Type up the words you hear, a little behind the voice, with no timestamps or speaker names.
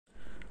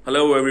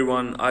Hello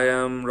everyone, I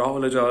am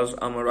Rahul Aijaz.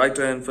 I'm a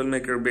writer and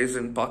filmmaker based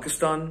in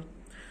Pakistan.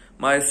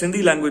 My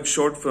Sindhi language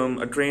short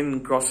film, A Train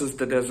Crosses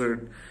the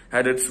Desert,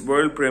 had its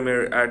world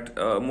premiere at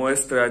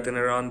Muestra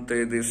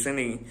Itinerante de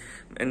Cine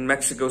in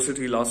Mexico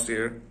City last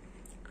year.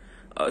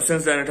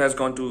 Since then, it has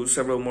gone to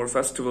several more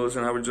festivals,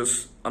 and I'm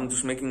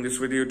just making this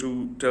video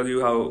to tell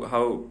you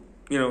how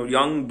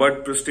young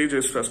but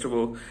prestigious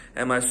festival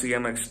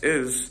MICMX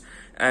is.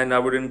 And I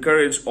would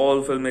encourage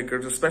all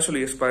filmmakers,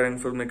 especially aspiring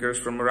filmmakers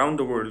from around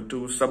the world,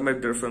 to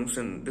submit their films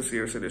in this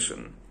year's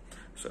edition.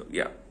 So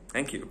yeah,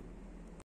 thank you.